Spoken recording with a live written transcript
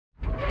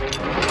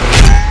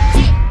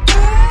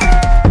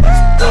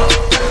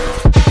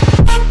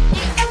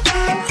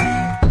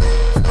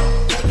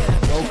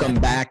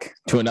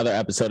another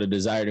episode of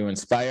Desire to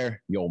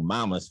Inspire, your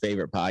mama's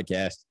favorite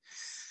podcast.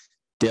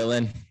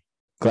 Dylan,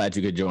 glad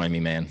you could join me,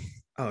 man.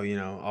 Oh,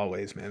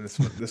 always, man. This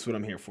is what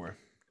I'm here for.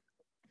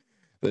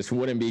 This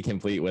wouldn't be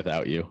complete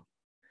without you.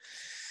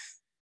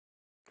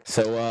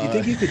 So, you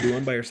think you could do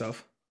one by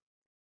yourself?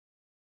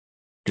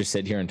 Just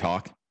sit here and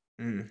talk?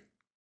 I've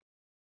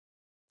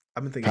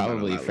been thinking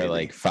probably for lately.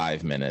 Like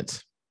 5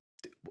 minutes.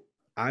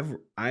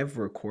 I've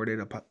recorded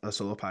a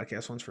solo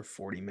podcast once for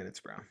 40 minutes,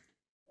 bro.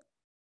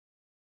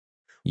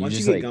 Once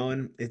you get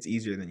going, it's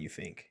easier than you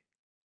think.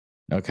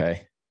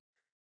 Okay.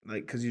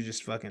 Like, because you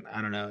just fucking,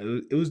 I don't know.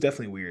 It was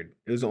definitely weird.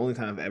 It was the only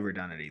time I've ever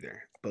done it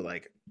either. But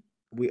like,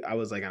 I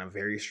was like on a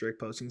very strict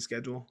posting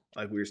schedule.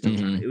 Like we were still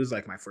trying. It was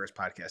like my first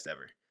podcast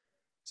ever.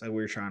 So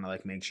we were trying to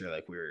like make sure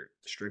like we were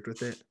strict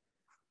with it,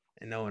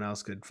 and no one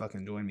else could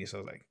fucking join me. So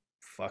I was like,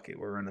 fuck it,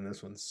 we're running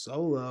this one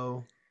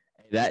solo.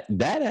 That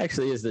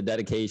actually is the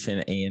dedication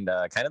and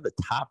kind of the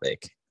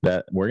topic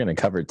that we're going to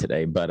cover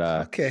today. But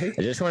okay.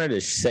 I just wanted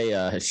to say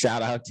a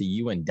shout out to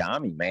you and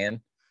Dami,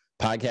 man.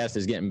 Podcast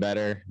is getting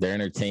better. They're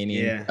entertaining.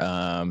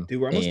 Yeah.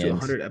 Dude, we're almost to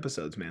 100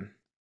 episodes, man.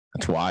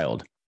 That's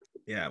wild.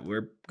 Yeah,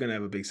 we're going to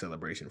have a big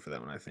celebration for that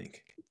one, I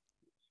think.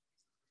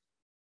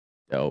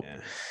 Dope.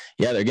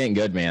 Yeah, they're getting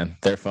good, man.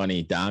 They're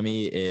funny.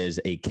 Dami is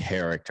a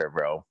character,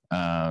 bro.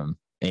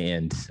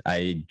 And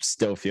I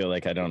still feel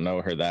like I don't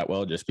know her that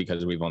well just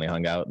because we've only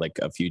hung out like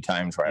a few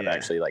times where I've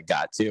actually like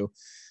got to.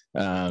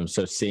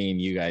 So seeing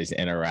you guys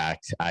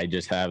interact, I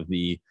just have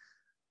the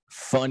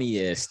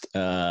funniest,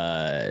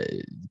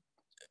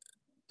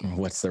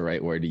 what's the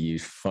right word to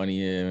use?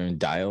 Funny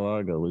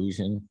dialogue,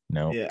 illusion?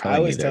 No. Yeah, I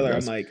always tell her,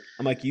 I'm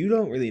like, you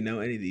don't really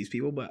know any of these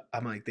people, but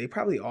I'm like, they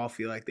probably all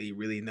feel like they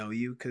really know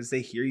you because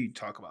they hear you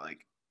talk about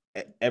like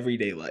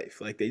everyday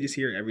life. Like they just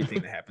hear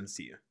everything that happens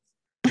to you.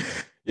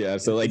 Yeah,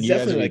 so like it's you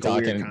guys will be like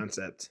talking. A weird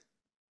concept.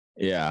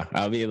 Yeah,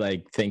 I'll be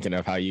like thinking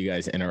of how you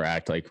guys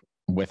interact like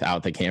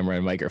without the camera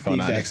and microphone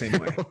the exact same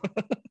way.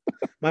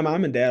 My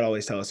mom and dad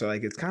always tell us, they're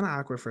like, it's kind of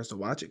awkward for us to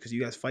watch it because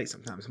you guys fight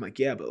sometimes. I'm like,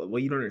 yeah, but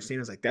what you don't understand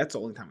is like that's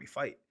the only time we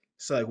fight.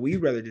 So like we'd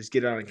rather just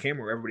get it on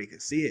camera where everybody can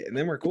see it and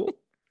then we're cool.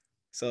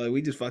 So like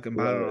we just fucking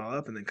bottle it all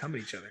up and then come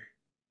at each other.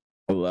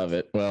 I love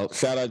it. Well,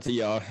 shout out to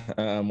y'all.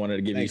 Wanted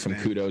to give you some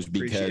kudos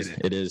because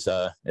it is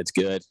it's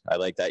good. I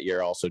like that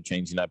you're also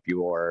changing up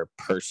your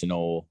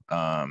personal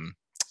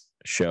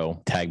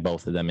show. Tag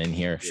both of them in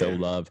here. Show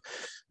love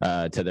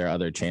to their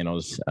other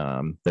channels.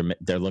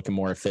 They're looking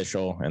more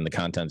official and the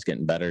content's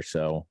getting better.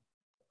 So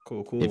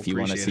cool. If you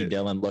want to see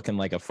Dylan looking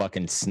like a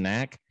fucking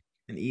snack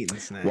and eating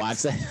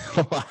snacks,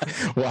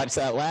 watch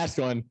that last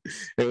one.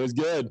 It was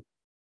good.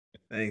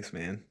 Thanks,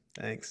 man.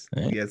 Thanks.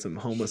 We had some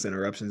homeless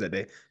interruptions that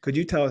day. Could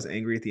you tell I was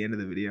angry at the end of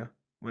the video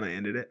when I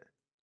ended it?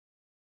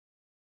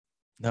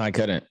 No, I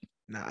couldn't.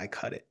 Nah, I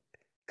cut it.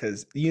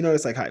 Because you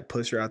notice like how I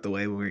pushed her out the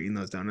way when we were eating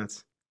those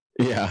donuts?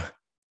 Yeah.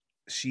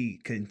 She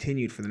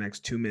continued for the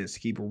next 2 minutes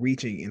to keep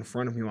reaching in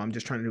front of me while I'm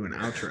just trying to do an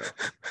outro.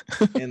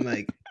 And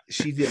like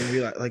she didn't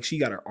realize, like she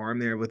got her arm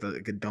there with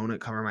a donut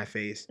covering my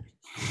face.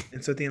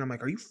 And so at the end, I'm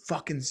like, are you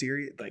fucking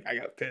serious? Like, I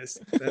got pissed.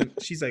 Then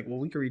she's like, well,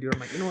 we can redo it. I'm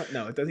like, you know what?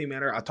 No, it doesn't even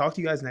matter. I'll talk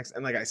to you guys next.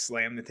 And like, I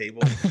slammed the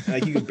table. And,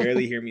 like, you could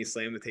barely hear me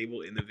slam the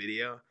table in the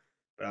video.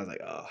 But I was like,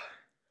 oh.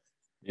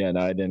 Yeah, no,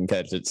 I didn't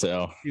catch it.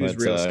 So she was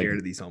real scared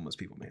of these homeless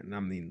people, man. And I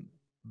mean,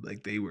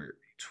 like, they were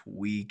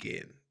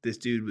tweaking. This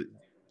dude,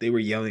 they were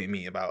yelling at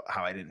me about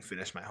how I didn't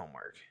finish my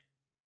homework.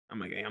 I'm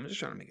like, hey, I'm just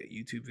trying to make a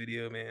YouTube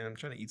video, man. I'm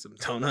trying to eat some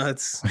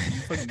donuts.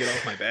 Fucking get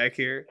off my back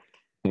here.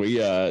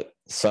 We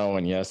saw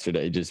one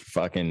yesterday just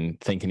fucking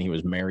thinking he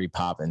was Mary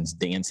Poppins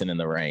dancing in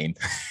the rain.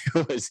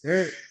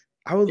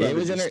 I would love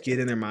to just get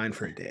in their mind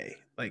for a day.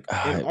 Like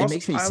it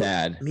makes me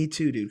sad. Me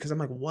too, dude. Because I'm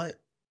like, what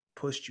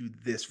pushed you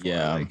this far?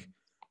 Yeah. Like,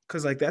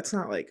 because like that's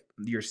not like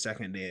your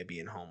second day of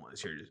being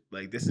homeless. You're just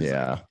like this is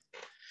like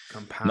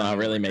compounding. No, it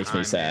really makes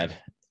me sad. Man.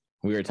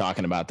 We were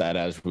talking about that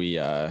as we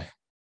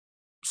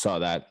saw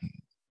that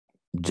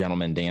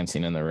gentleman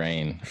dancing in the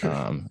rain.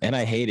 And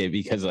I hate it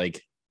because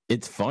like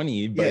it's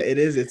funny, but it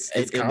is.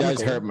 It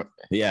does hurt.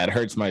 It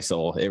hurts my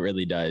soul. It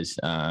really does.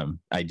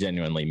 I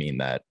genuinely mean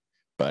that.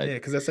 But yeah,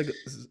 because that's like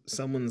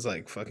someone's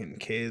like fucking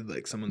kid,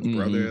 like someone's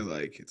brother.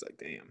 Like it's like,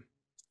 damn.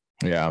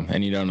 Yeah,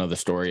 and you don't know the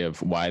story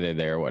of why they're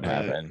there, what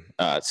happened.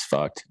 It's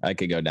fucked. I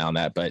could go down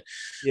that, but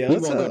we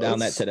won't go down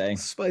that today.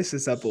 Spice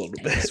this up a little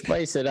bit.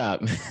 Spice it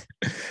up.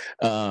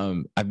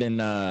 I've been.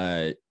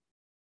 I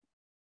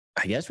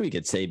guess we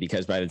could say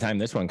because by the time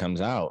this one comes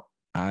out,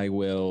 I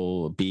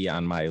will be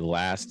on my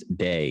last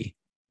day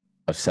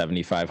of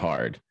 75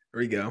 hard. There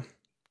we go.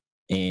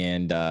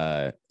 And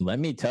let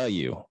me tell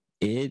you,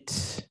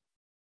 it's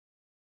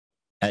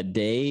at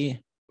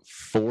day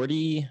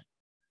 40.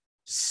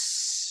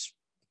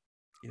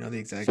 You know the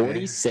exact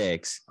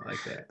 46. Day? I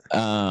like that.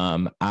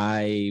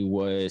 I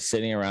was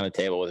sitting around a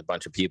table with a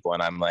bunch of people,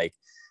 and I'm like,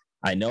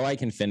 I know I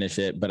can finish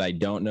it, but I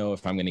don't know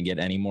if I'm going to get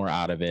any more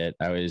out of it.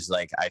 I was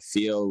like, I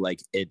feel like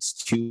it's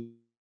too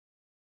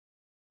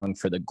long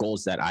for the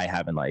goals that I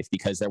have in life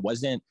because there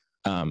wasn't,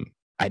 I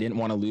didn't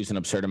want to lose an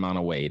absurd amount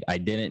of weight. I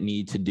didn't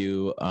need to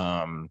do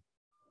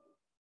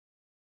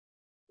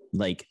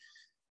like,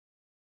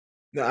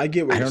 no, I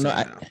get what you're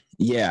saying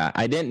now.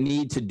 I didn't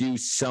need to do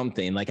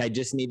something. Like I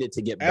just needed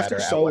to get better After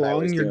so at what I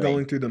long, was you're doing.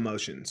 going through the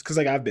motions. Because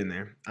like I've been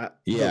there. But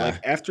like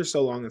after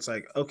so long, it's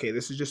like, okay,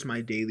 this is just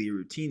my daily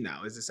routine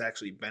now. Is this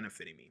actually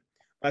benefiting me?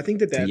 But I think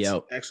that that's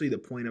actually the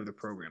point of the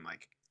program.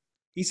 Like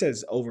he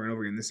says over and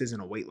over again, this isn't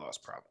a weight loss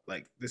problem.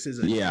 Like this is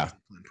a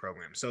discipline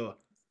program. So,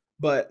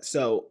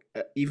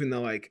 even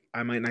though like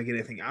I might not get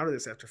anything out of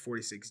this after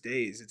 46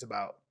 days, it's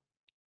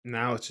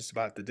just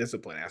about the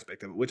discipline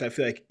aspect of it, which I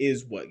feel like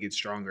is what gets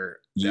stronger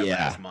that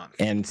last month.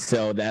 And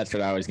so that's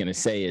what I was going to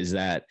say is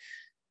that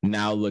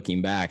now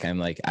looking back, I'm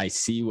like, I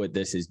see what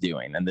this is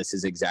doing, and this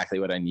is exactly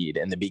what I need.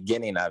 In the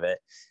beginning of it,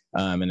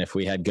 and if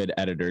we had good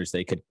editors,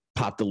 they could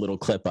pop the little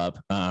clip up.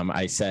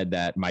 I said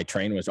that my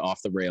train was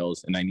off the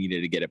rails and I needed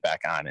to get it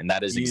back on, and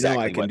that is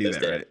exactly what this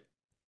did. Right?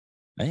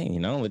 Hey,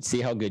 let's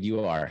see how good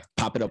you are.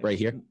 Pop it up right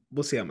here.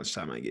 We'll see how much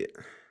time I get.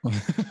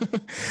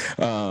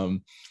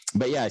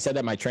 But yeah, I said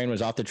that my train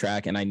was off the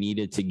track and I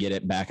needed to get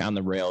it back on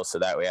the rails so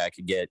that way I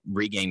could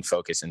regain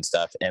focus and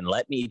stuff. And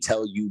let me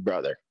tell you,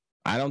 brother,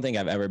 I don't think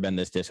I've ever been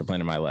this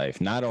disciplined in my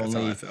life. Not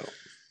only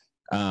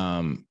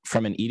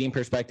from an eating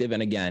perspective,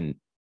 and again,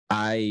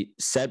 I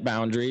set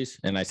boundaries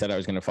and I said I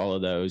was going to follow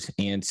those.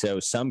 And so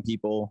some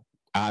people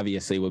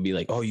obviously would be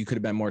like, oh, you could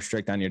have been more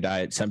strict on your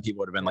diet. Some people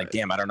would have been like,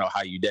 damn, I don't know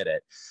how you did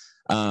it.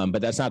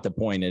 But that's not the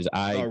point. Is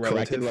I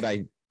corrected what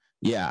I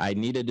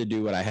needed to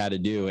do what I had to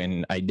do.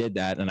 And I did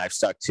that and I've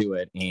stuck to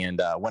it, and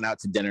went out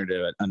to dinner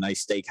to a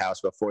nice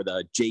steakhouse before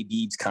the J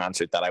Deeds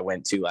concert that I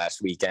went to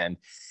last weekend.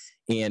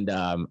 And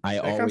I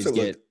always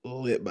get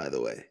lit, by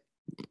the way.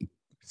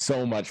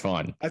 So much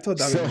fun. I told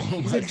Donna,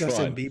 he's like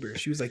Justin Bieber.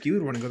 She was like, you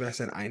would want to go there. I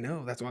said, I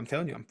know. That's what I'm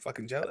telling you. I'm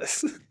fucking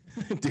jealous.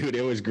 Dude,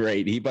 it was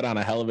great. He put on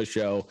a hell of a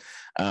show.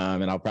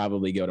 And I'll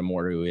probably go to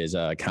more of his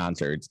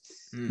concerts.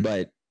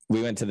 But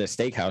we went to the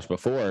steakhouse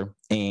before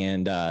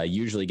and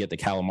usually get the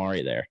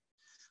calamari there.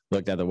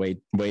 Looked at the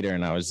waiter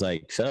and I was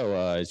like,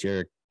 so is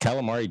your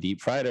calamari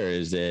deep fried or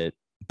is it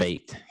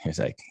baked? He was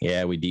like,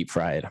 yeah, we deep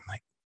fry it. I'm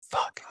like,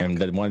 fuck. And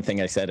the one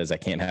thing I said is I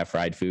can't have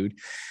fried food.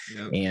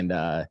 Yep.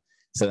 And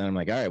so then I'm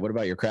like, all right, what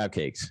about your crab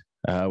cakes?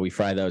 We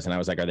fry those. And I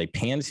was like, are they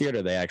pan seared or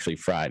are they actually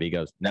fried? He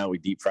goes, no, we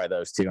deep fry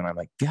those too. And I'm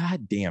like,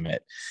 God damn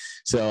it.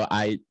 So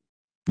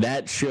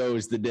that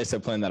shows the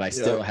discipline that I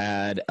still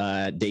had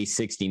day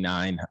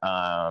 69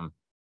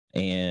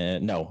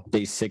 and no,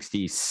 day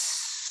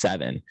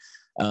 67.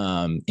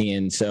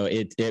 And so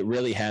it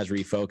really has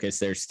refocused.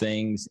 There's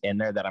things in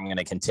there that I'm going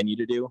to continue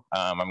to do.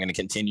 I'm going to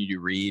continue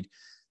to read.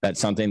 That's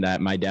something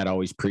that my dad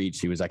always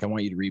preached. He was like, I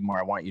want you to read more.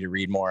 I want you to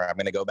read more. I'm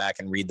going to go back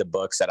and read the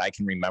books that I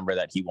can remember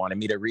that he wanted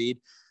me to read.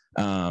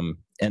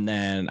 And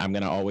then I'm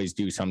going to always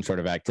do some sort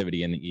of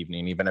activity in the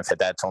evening, even if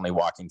that's only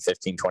walking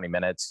 15, 20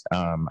 minutes.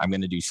 I'm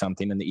going to do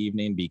something in the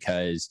evening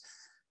because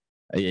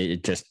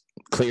it just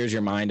clears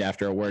your mind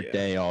after a work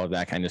day, all of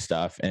that kind of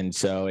stuff. And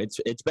so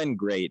it's been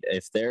great.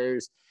 If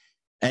there's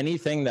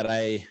anything that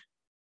I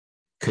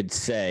could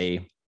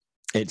say,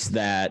 it's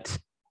that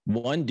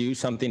one, do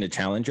something to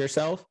challenge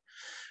yourself,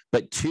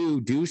 but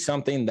two, do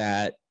something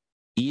that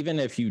even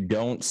if you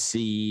don't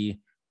see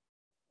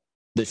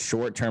the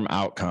short-term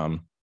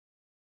outcome,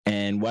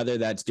 and whether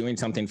that's doing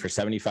something for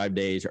 75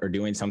 days or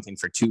doing something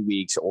for 2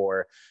 weeks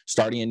or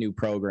starting a new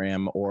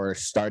program or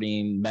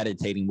starting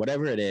meditating,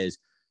 whatever it is,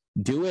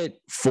 do it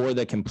for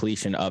the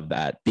completion of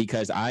that,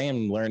 because I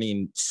am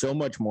learning so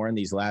much more in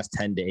these last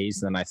 10 days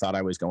than I thought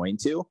I was going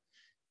to.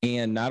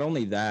 And not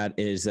only that,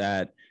 is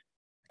that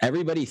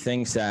everybody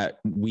thinks that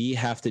we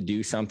have to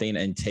do something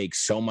and take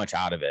so much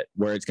out of it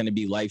where it's going to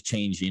be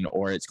life-changing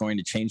or it's going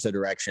to change the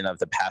direction of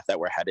the path that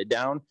we're headed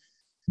down.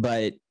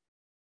 But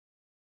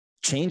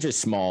change is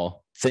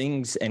small.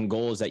 Things and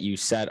goals that you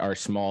set are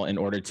small in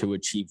order to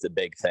achieve the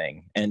big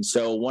thing. And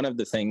so one of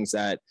the things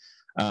that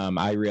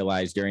I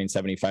realized during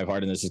 75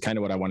 Hard, and this is kind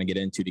of what I want to get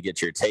into to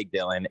get your take,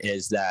 Dylan,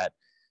 is that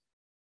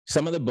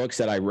some of the books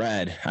that I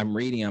read, I'm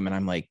reading them and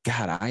I'm like,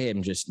 God, I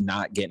am just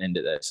not getting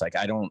into this. Like,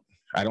 I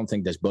don't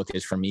think this book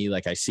is for me.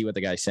 Like, I see what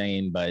the guy's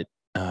saying, but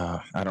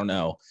I don't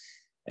know.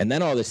 And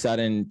then all of a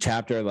sudden,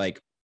 chapter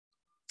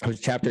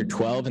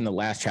 12 in the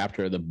last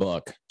chapter of the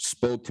book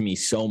spoke to me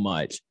so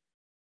much.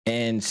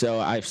 And so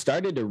I've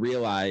started to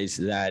realize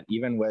that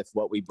even with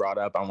what we brought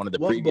up on one of the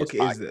previous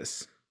book is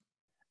this?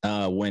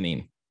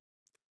 Winning.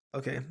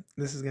 Okay.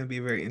 This is going to be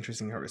a very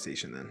interesting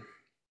conversation then.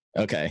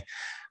 Okay.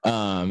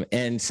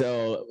 And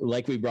so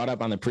like we brought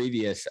up on the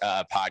previous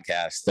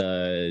podcast,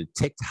 the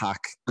TikTok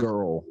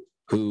girl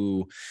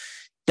who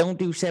don't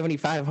do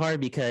 75 hard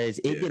because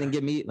it didn't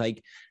give me,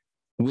 like,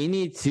 we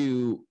need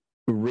to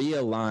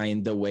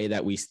realign the way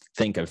that we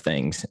think of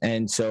things.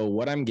 And so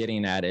what I'm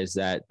getting at is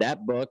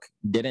that book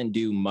didn't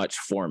do much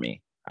for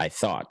me, I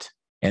thought.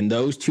 And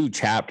those 2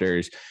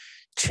 chapters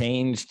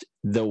changed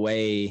the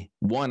way,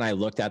 one, I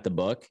looked at the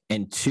book,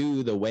 and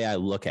 2, the way I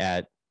look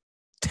at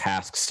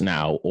tasks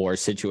now or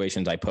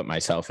situations I put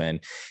myself in.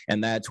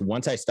 And that's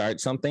once I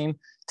start something,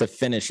 to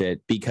finish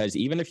it, because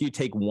even if you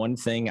take one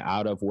thing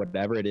out of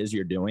whatever it is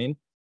you're doing,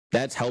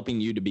 that's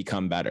helping you to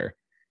become better.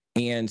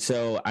 And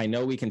so I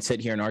know we can sit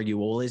here and argue,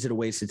 well, is it a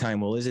waste of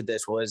time? Well, is it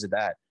this? Well, is it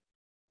that?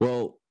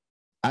 Well,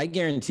 I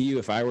guarantee you,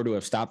 if I were to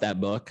have stopped that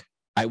book,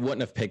 I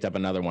wouldn't have picked up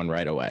another one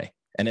right away.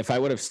 And if I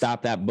would have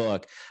stopped that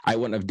book, I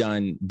wouldn't have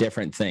done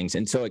different things.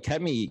 And so it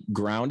kept me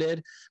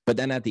grounded. But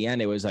then at the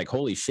end, it was like,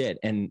 holy shit.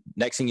 And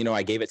next thing you know,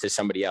 I gave it to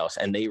somebody else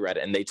and they read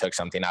it and they took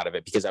something out of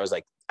it, because I was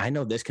like, I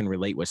know this can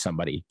relate with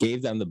somebody.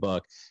 Gave them the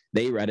book.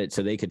 They read it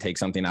so they could take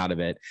something out of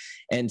it.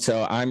 And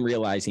so I'm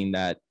realizing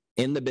that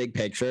in the big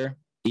picture,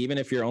 even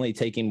if you're only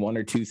taking one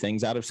or two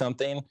things out of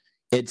something,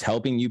 it's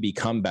helping you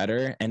become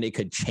better, and it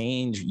could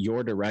change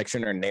your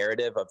direction or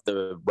narrative of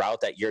the route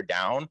that you're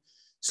down.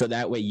 So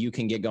that way you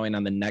can get going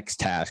on the next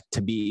task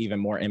to be even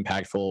more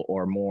impactful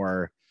or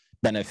more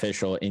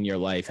beneficial in your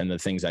life and the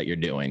things that you're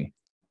doing.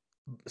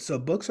 So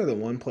books are the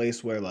one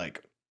place where,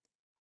 like,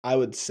 I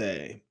would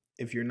say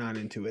if you're not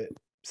into it,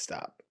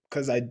 stop.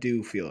 Because I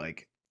do feel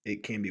like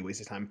it can be a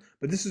waste of time.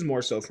 But this is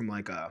more so from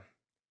like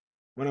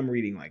when I'm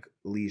reading like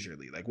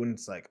leisurely, like when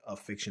it's like a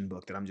fiction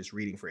book that I'm just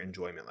reading for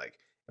enjoyment. Like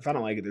if I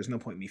don't like it, there's no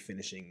point in me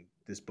finishing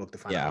this book to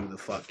find out who the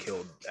fuck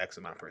killed X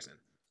amount of person.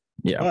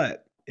 Yeah.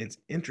 But it's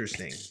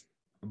interesting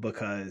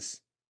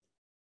because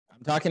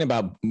I'm talking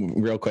about,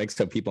 real quick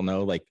so people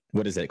know, like,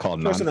 what is it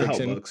called? Personal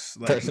health books.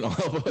 Like, personal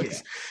health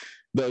books.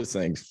 Yeah. Those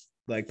things.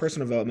 Like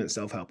personal development,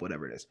 self-help,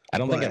 whatever it is. I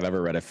don't think I've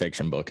ever read a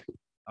fiction book.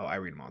 Oh, I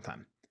read them all the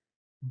time.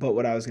 But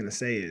what I was going to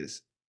say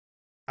is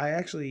I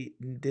actually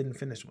didn't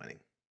finish Winning.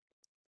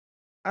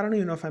 I don't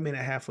even know if I made it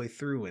halfway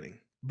through Winning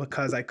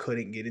because I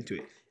couldn't get into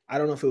it. I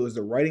don't know if it was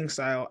the writing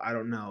style. I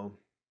don't know.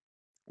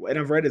 And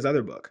I've read his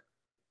other book.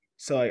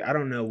 So like, I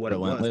don't know what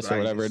Relentless it was. Or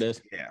whatever it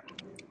is. Yeah.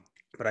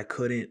 But I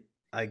couldn't,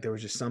 like, there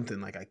was just something,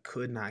 like, I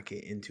could not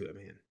get into it,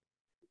 man.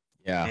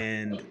 Yeah.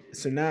 And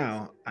so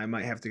now I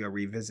might have to go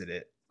revisit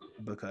it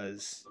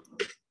because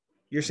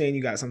you're saying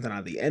you got something out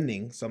of the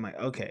ending. So I'm like,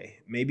 okay,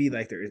 maybe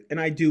like there is,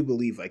 and I do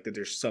believe like that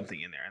there's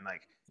something in there, and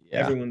like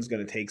everyone's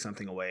going to take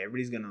something away.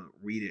 Everybody's going to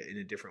read it in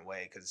a different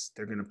way because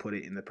they're going to put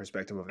it in the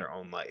perspective of their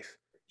own life.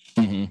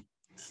 Mm-hmm.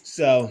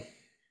 So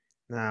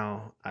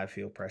now I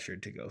feel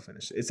pressured to go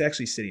finish it. It's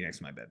actually sitting next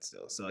to my bed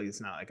still. So it's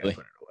not like I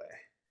put it away.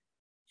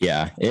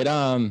 Yeah. It,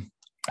 I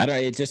don't know.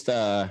 It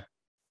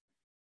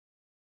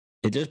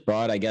just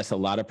brought, I guess, a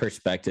lot of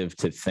perspective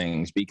to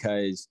things,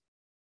 because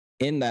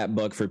in that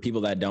book, for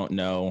people that don't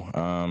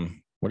know,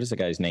 what is the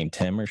guy's name?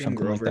 Tim or something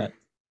Grover. Like that?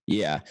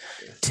 Yeah.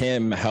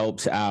 Tim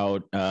helps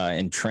out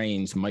and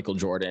trains Michael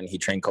Jordan. He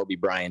trained Kobe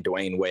Bryant,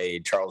 Dwayne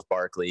Wade, Charles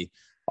Barkley,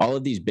 all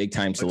of these big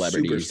time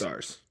celebrities.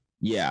 Superstars.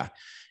 Yeah.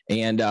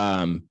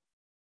 And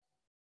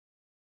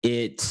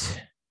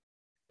it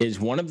is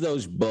one of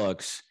those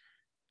books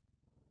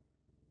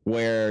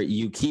where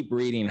you keep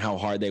reading how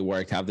hard they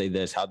worked, how they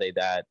this, how they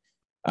that.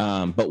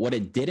 But what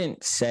it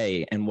didn't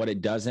say and what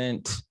it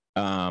doesn't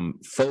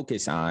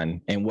focus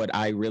on, and what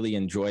I really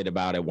enjoyed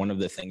about it, one of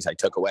the things I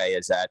took away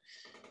is that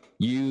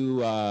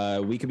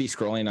we could be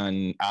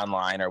scrolling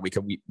online, or we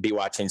could be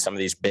watching some of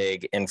these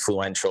big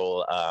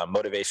influential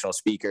motivational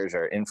speakers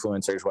or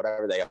influencers,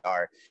 whatever they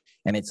are.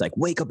 And it's like,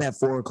 wake up at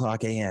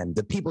 4:00 a.m.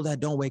 The people that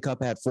don't wake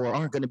up at 4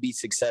 aren't going to be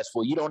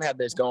successful. You don't have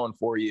this going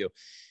for you.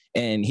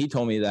 And he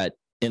told me that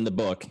in the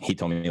book, he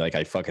told me, like,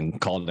 I fucking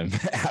called him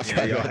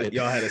after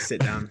y'all had to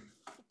sit down,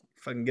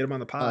 fucking get him on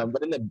the pod.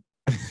 But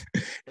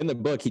in the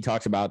book, he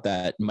talks about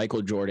that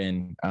Michael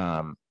Jordan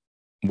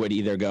would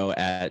either go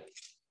at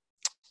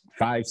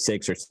 5,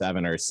 6, or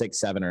 7, or 6,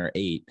 7, or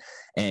 8,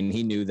 and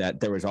he knew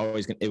that it was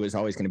always going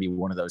to be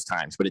one of those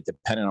times. But it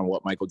depended on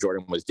what Michael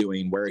Jordan was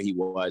doing, where he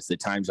was, the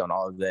time zone,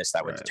 all of this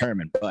that would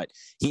determine. But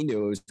he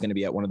knew it was going to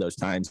be at one of those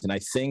times, and I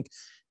think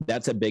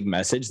that's a big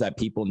message that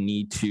people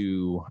need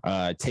to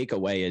take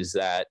away, is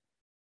that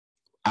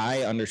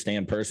I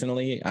understand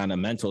personally on a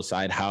mental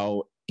side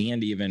how,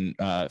 and even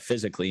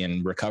physically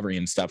and recovery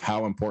and stuff,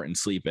 how important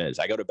sleep is.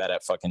 I go to bed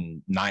at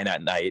fucking 9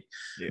 at night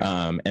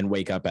and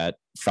wake up at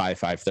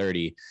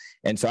 5:30.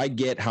 And so I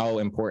get how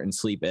important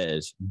sleep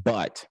is,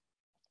 but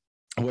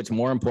what's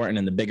more important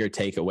and the bigger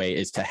takeaway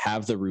is to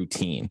have the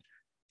routine.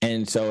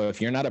 And so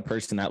if you're not a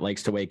person that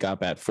likes to wake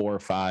up at 4,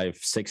 5,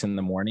 6 in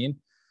the morning,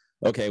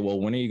 okay, well,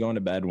 when are you going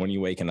to bed? When are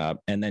you waking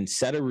up? And then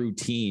set a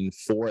routine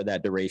for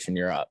that duration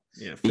you're up.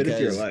 Yeah, fit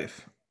into your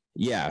life.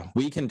 Yeah,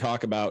 we can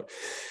talk about,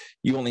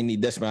 you only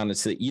need this amount of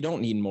sleep. You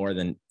don't need more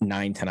than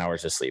 9-10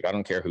 hours of sleep. I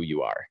don't care who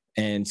you are.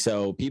 And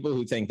so people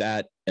who think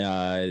that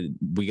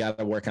we got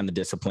to work on the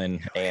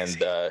discipline and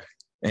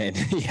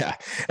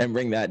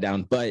bring that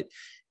down. But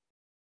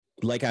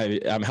like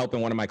I'm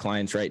helping one of my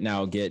clients right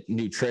now get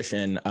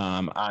nutrition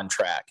on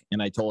track.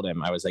 And I told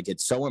him, I was like,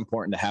 it's so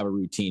important to have a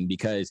routine,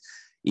 because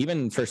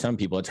even for some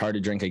people, it's hard to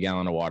drink a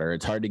gallon of water.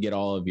 It's hard to get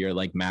all of your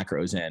like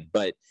macros in.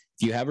 But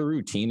if you have a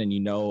routine and you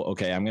know,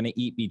 okay, I'm going to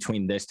eat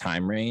between this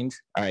time range.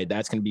 All right,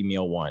 that's going to be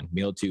meal 1,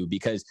 meal 2,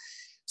 because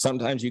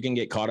sometimes you can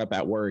get caught up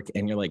at work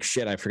and you're like,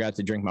 shit, I forgot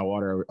to drink my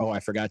water. Oh, I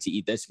forgot to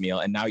eat this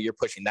meal. And now you're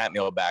pushing that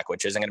meal back,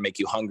 which isn't going to make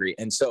you hungry.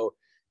 And so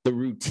the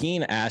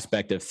routine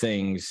aspect of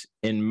things,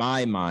 in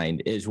my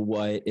mind, is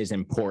what is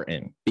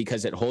important,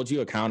 because it holds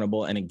you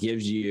accountable and it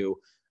gives you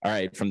all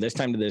right, from this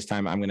time to this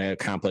time, I'm going to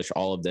accomplish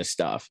all of this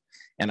stuff.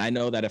 And I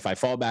know that if I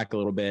fall back a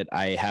little bit,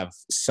 I have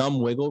some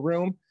wiggle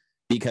room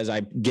because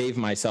I gave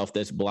myself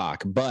this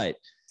block, but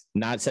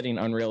not setting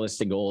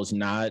unrealistic goals,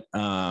 not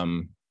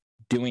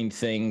doing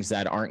things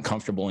that aren't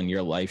comfortable in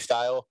your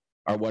lifestyle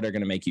are what are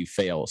going to make you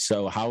fail.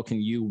 So how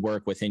can you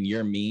work within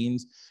your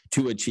means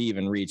to achieve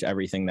and reach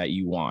everything that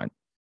you want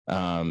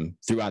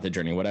throughout the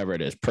journey, whatever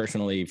it is,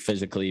 personally,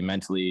 physically,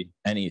 mentally,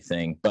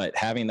 anything. But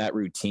having that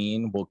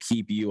routine will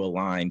keep you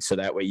aligned so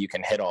that way you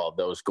can hit all of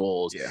those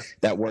goals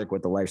that work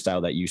with the lifestyle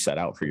that you set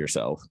out for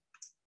yourself.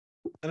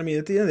 And I mean,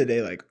 at the end of the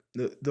day, like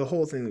the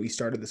whole thing that we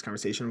started this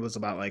conversation was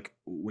about like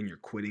when you're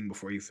quitting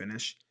before you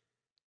finish.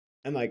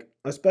 And like,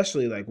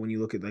 especially like when you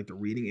look at like the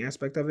reading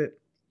aspect of it,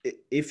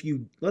 if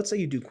you, let's say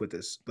you do quit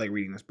this, like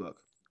reading this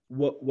book,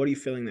 what are you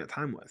filling that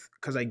time with?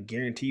 Because I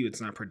guarantee you it's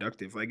not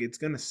productive. Like it's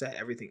going to set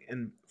everything.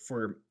 And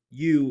for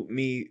you,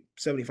 me,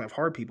 75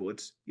 hard people,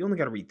 it's, you only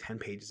got to read 10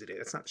 pages a day.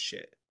 That's not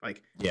shit.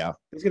 Like, yeah,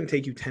 it's going to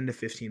take you 10 to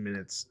 15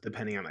 minutes,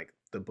 depending on like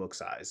the book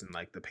size and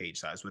like the page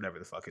size, whatever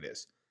the fuck it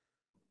is.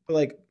 But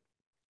like,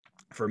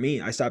 for me,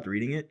 I stopped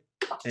reading it.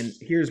 And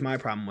here's my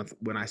problem with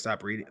when I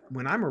stop reading.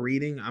 When I'm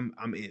reading, I'm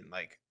in.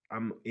 Like,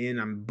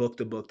 I'm book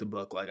to book to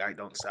book. Like, I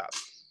don't stop.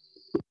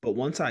 But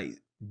once I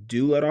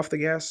do let off the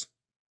gas,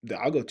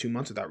 I'll go 2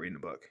 months without reading a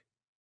book.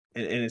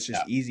 And it's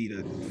just easy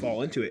to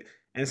fall into it.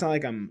 And it's not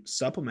like I'm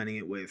supplementing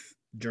it with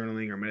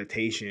journaling or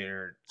meditation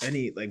or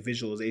any like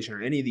visualization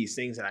or any of these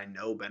things that I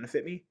know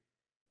benefit me.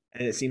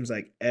 And it seems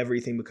like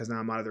everything, because now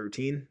I'm out of the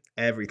routine,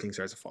 everything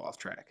starts to fall off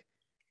track.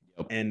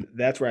 Yep. And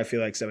that's where I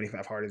feel like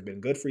 75 hard has been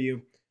good for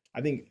you.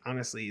 I think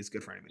honestly it's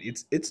good for anybody.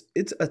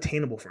 It's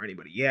attainable for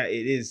anybody. Yeah,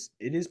 it is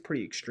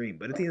pretty extreme,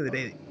 but at the end of the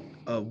day,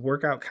 a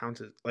workout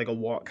counts as like a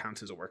walk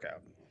counts as a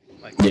workout.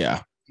 Like,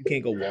 yeah, you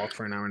can't go walk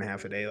for an hour and a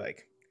half a day.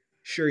 Like,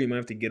 sure, you might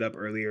have to get up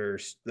earlier,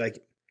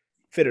 like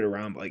fit it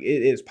around, but like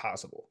it is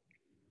possible.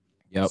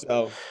 Yep.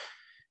 So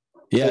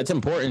yeah, it's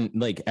important.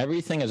 Like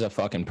everything is a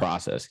fucking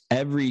process.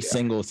 Every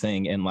single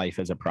thing in life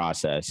is a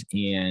process.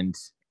 And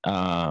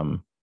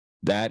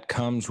that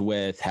comes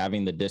with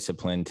having the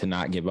discipline to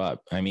not give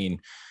up. I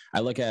mean, I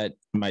look at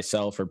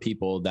myself or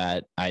people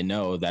that I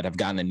know that have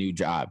gotten a new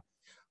job.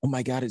 Oh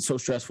my God, it's so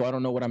stressful. I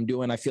don't know what I'm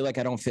doing. I feel like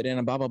I don't fit in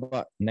and blah, blah,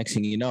 blah. Next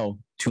thing you know,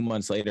 2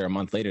 months later, a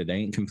month later, they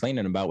ain't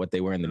complaining about what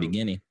they were in the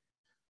beginning.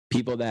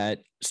 People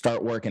that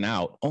start working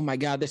out. Oh my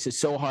God, this is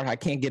so hard. I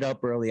can't get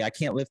up early. I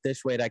can't lift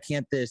this weight. I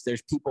can't this.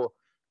 There's people,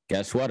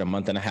 guess what? A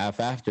month and a half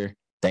after,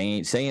 they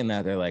ain't saying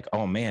that. They're like,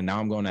 oh man, now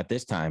I'm going at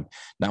this time.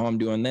 Now I'm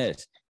doing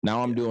this.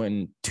 Now I'm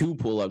doing 2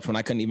 pull-ups when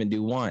I couldn't even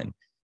do 1.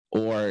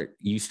 Or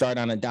you start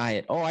on a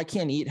diet. Oh, I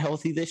can't eat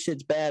healthy. This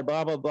shit's bad,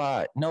 blah, blah,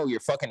 blah. No, your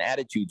fucking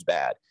attitude's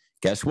bad.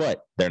 Guess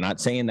what? They're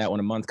not saying that when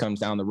a month comes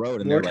down the road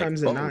and more they're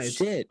times like, than not,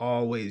 shit. It's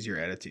always your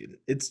attitude.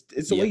 It's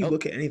the way you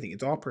look at anything.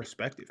 It's all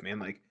perspective, man.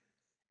 Like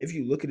if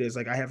you look at it as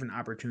like, I have an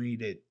opportunity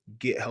to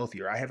get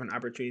healthier. I have an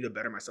opportunity to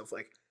better myself.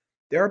 Like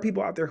there are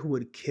people out there who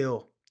would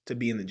kill to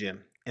be in the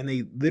gym and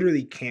they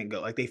literally can't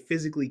go. Like they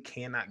physically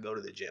cannot go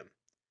to the gym.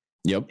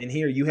 Yep. And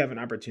here you have an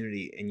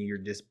opportunity and you're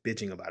just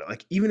bitching about it.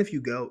 Like even if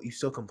you go, you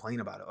still complain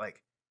about it.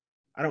 Like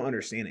I don't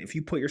understand it. If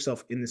you put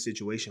yourself in this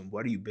situation,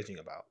 what are you bitching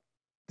about?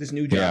 This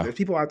new job. Yeah. There's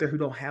people out there who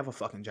don't have a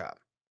fucking job.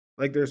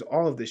 Like there's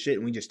all of this shit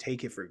and we just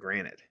take it for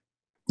granted.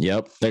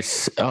 Yep.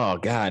 There's, oh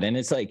God. And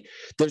it's like,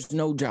 there's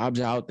no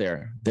jobs out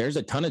there. There's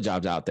a ton of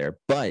jobs out there.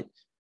 But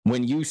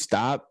when you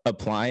stop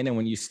applying and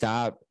when you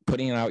stop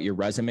putting out your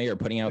resume or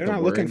putting out the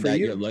word that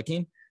you're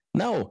looking,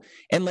 no.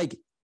 And like,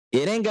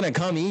 it ain't going to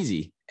come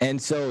easy. And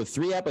so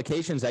 3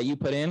 applications that you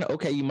put in,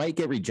 okay, you might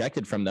get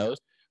rejected from those.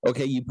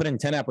 Okay, you put in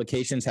 10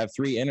 applications, have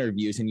 3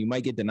 interviews, and you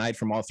might get denied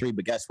from all 3.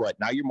 But guess what?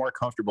 Now you're more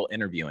comfortable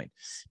interviewing.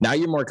 Now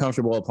you're more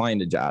comfortable applying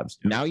to jobs.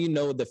 Now you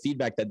know the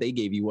feedback that they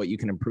gave you, what you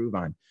can improve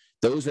on.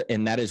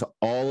 And that is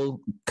all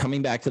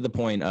coming back to the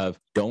point of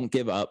don't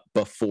give up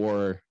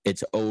before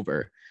it's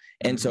over.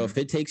 And so if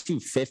it takes you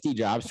 50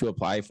 jobs to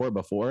apply for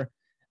before,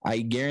 I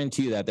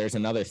guarantee you that there's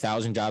another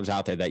 1,000 jobs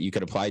out there that you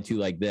could apply to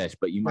like this,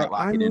 but you might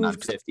lock it in on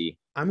 50.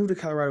 I moved to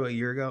Colorado a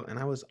year ago and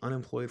I was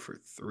unemployed for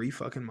 3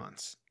 fucking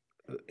months.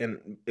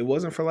 And it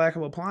wasn't for lack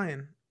of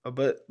applying,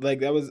 but like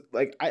that was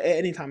like at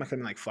any time I could have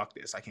been like, fuck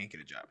this, I can't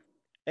get a job.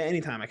 At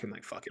any time I can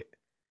like, fuck it.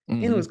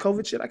 And it was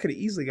COVID shit. I could have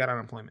easily got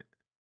unemployment.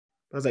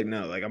 But I was like,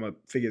 no, like I'm gonna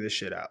figure this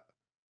shit out.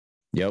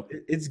 Yep.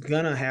 It's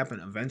gonna happen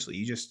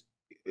eventually.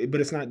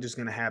 But it's not just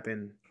gonna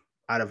happen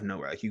out of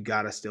nowhere. Like you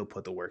gotta still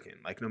put the work in,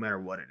 like no matter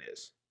what it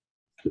is.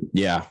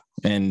 Yeah.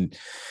 And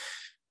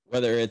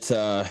whether it's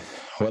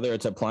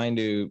applying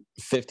to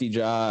 50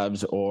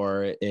 jobs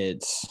or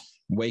it's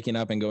waking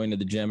up and going to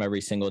the gym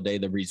every single day,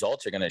 the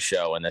results are going to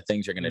show and the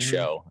things are going to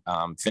show.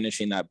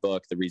 Finishing that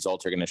book, the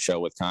results are going to show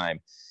with time.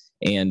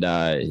 And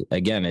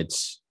again,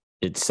 it's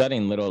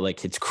setting little,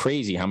 like, it's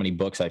crazy how many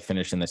books I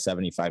finished in the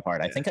 75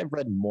 hard. I think I've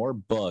read more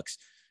books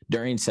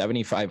during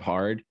 75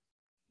 hard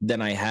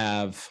than I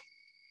have,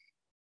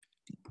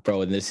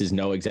 bro, and this is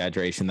no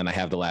exaggeration, than I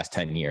have the last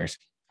 10 years.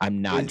 I'm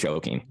not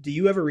joking. Do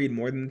you ever read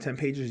more than 10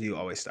 pages? Or do you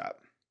always stop?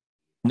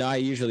 No, I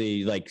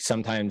usually like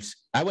sometimes,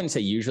 I wouldn't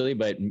say usually,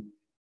 but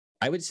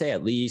I would say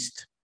at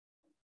least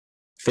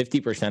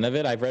 50% of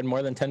it, I've read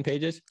more than 10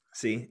 pages.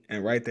 See,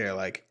 and right there,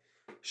 like,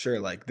 sure,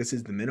 like this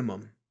is the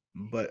minimum,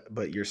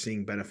 but you're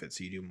seeing benefits,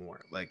 so you do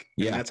more. Like,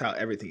 and Yeah. that's how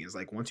everything is.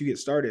 Like, once you get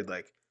started,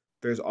 like,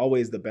 there's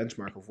always the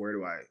benchmark of where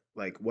do I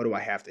like what do I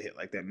have to hit,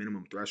 like that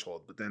minimum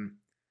threshold. But then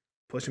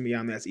pushing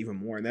beyond that's even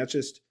more, and that's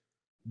just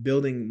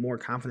building more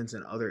confidence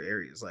in other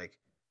areas. Like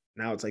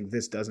now, it's like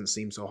this doesn't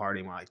seem so hard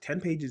anymore. Like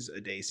 10 pages a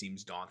day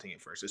seems daunting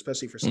at first,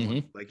 especially for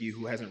someone like you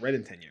who hasn't read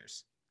in 10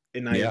 years,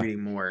 and now you're Yeah.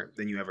 reading more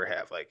than you ever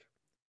have. Like,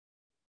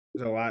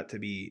 there's a lot to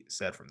be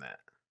said from that.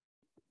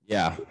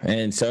 Yeah.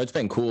 And so it's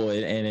been cool.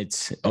 And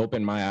it's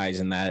opened my eyes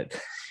in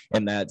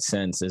that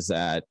sense, is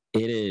that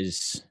it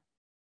is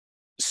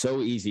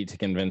so easy to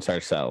convince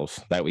ourselves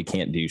that we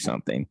can't do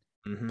something.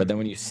 But then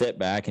when you sit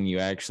back and you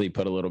actually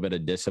put a little bit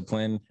of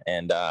discipline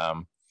and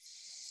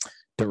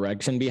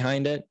direction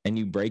behind it, and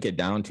you break it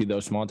down to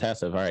those small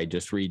tasks of, all right,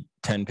 just read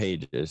 10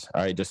 pages.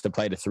 All right, just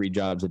apply to 3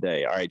 jobs a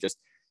day. All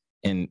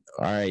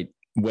right,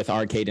 with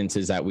our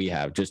cadences that we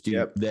have, just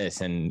do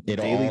this, and it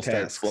all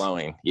starts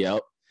flowing.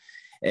 Yep.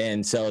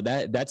 And so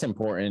that's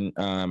important.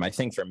 I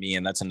think for me,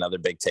 and that's another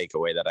big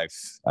takeaway that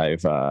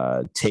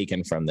I've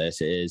taken from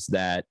this, is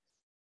that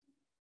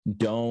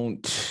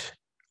don't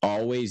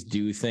always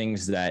do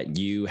things that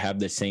you have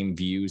the same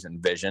views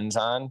and visions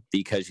on,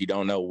 because you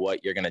don't know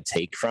what you're going to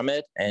take from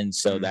it. And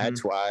so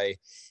that's why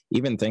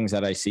even things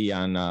that I see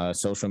on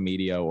social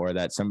media, or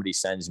that somebody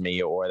sends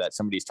me, or that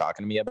somebody's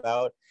talking to me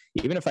about,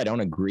 even if I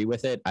don't agree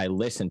with it, I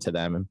listen to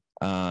them,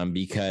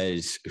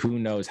 because who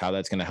knows how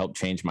that's going to help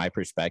change my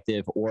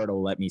perspective, or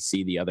it'll let me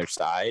see the other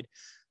side.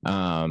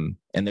 And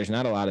there's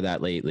not a lot of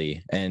that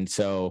lately. And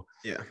so,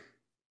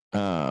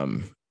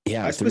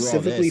 I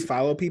specifically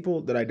follow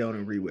people that I don't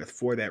agree with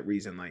for that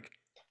reason. Like,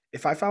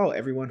 if I follow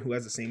everyone who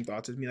has the same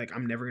thoughts as me, like,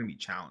 I'm never going to be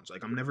challenged.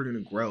 Like, I'm never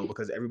going to grow,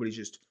 because everybody's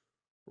just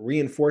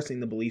reinforcing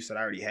the beliefs that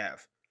I already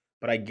have.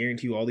 But I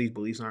guarantee you all these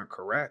beliefs aren't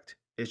correct.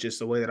 It's just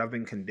the way that I've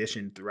been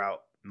conditioned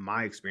throughout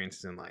my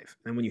experiences in life.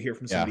 And when you hear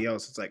from somebody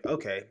else, it's like,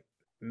 okay,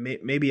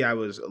 maybe I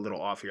was a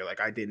little off here. Like,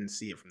 I didn't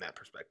see it from that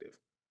perspective.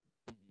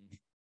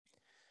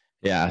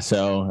 Yeah.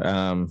 So,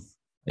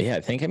 I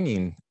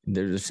think,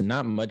 there's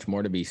not much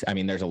more to be,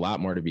 there's a lot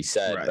more to be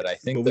said, but I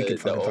think we can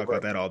talk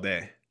about that all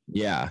day.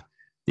 Yeah.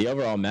 The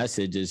overall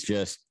message is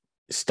just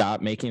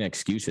stop making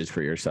excuses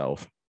for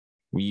yourself.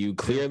 You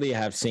clearly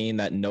have seen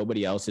that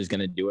nobody else is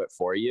going to do it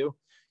for you.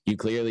 You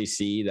clearly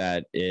see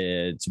that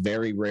it's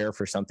very rare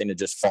for something to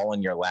just fall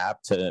in your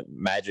lap to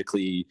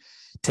magically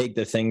take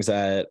the things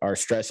that are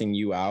stressing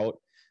you out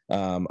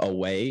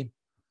away.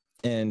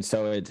 And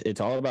so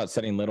it's all about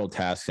setting little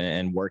tasks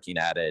and working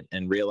at it,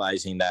 and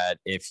realizing that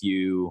if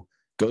you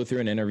go through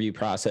an interview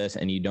process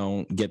and you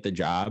don't get the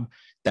job,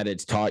 that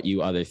it's taught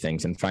you other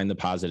things, and find the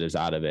positives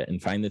out of it,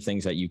 and find the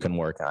things that you can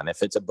work on.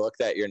 If it's a book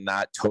that you're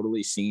not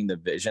totally seeing the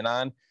vision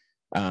on,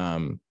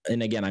 and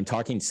again, I'm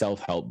talking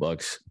self-help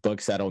books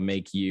that'll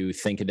make you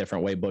think a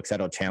different way, books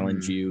that'll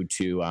challenge you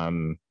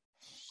to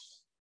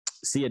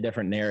see a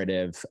different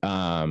narrative,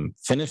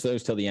 finish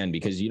those till the end,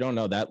 because you don't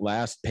know, that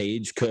last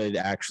page could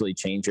actually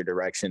change your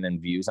direction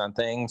and views on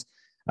things.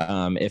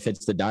 If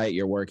it's the diet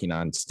you're working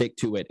on, stick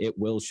to it. It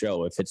will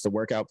show. If it's the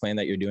workout plan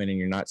that you're doing and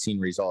you're not seeing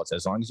results,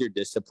 as long as you're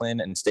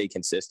disciplined and stay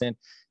consistent,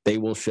 they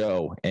will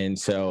show. And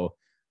so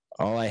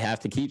all I have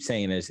to keep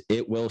saying is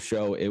it will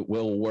show, it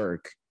will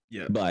work.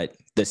 Yeah. But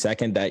the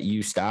second that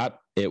you stop,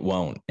 it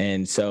won't.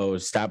 And so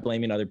stop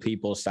blaming other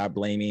people. Stop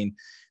blaming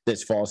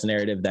this false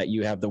narrative that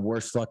you have the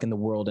worst luck in the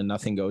world and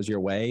nothing goes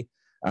your way.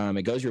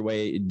 It goes your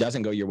way. It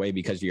doesn't go your way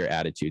because of your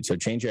attitude. So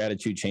change your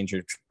attitude, change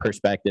your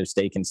perspective,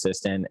 stay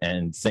consistent,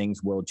 and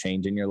things will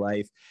change in your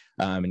life.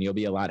 And you'll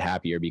be a lot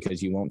happier,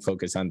 because you won't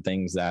focus on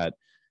things that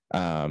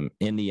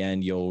in the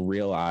end you'll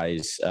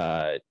realize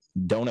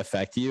don't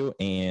affect you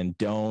and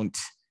don't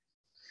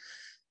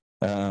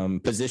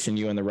position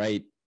you in the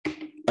right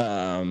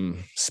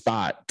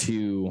spot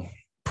to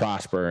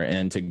prosper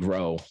and to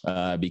grow,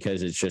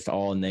 because it's just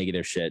all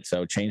negative shit.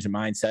 So change the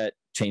mindset,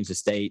 change the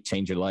state,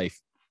 change your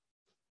life.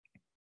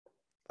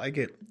 I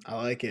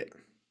like it.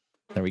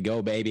 There we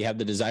go, baby. Have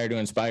the desire to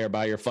inspire.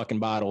 Buy your fucking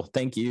bottle.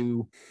 Thank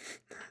you.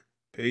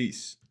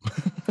 Peace.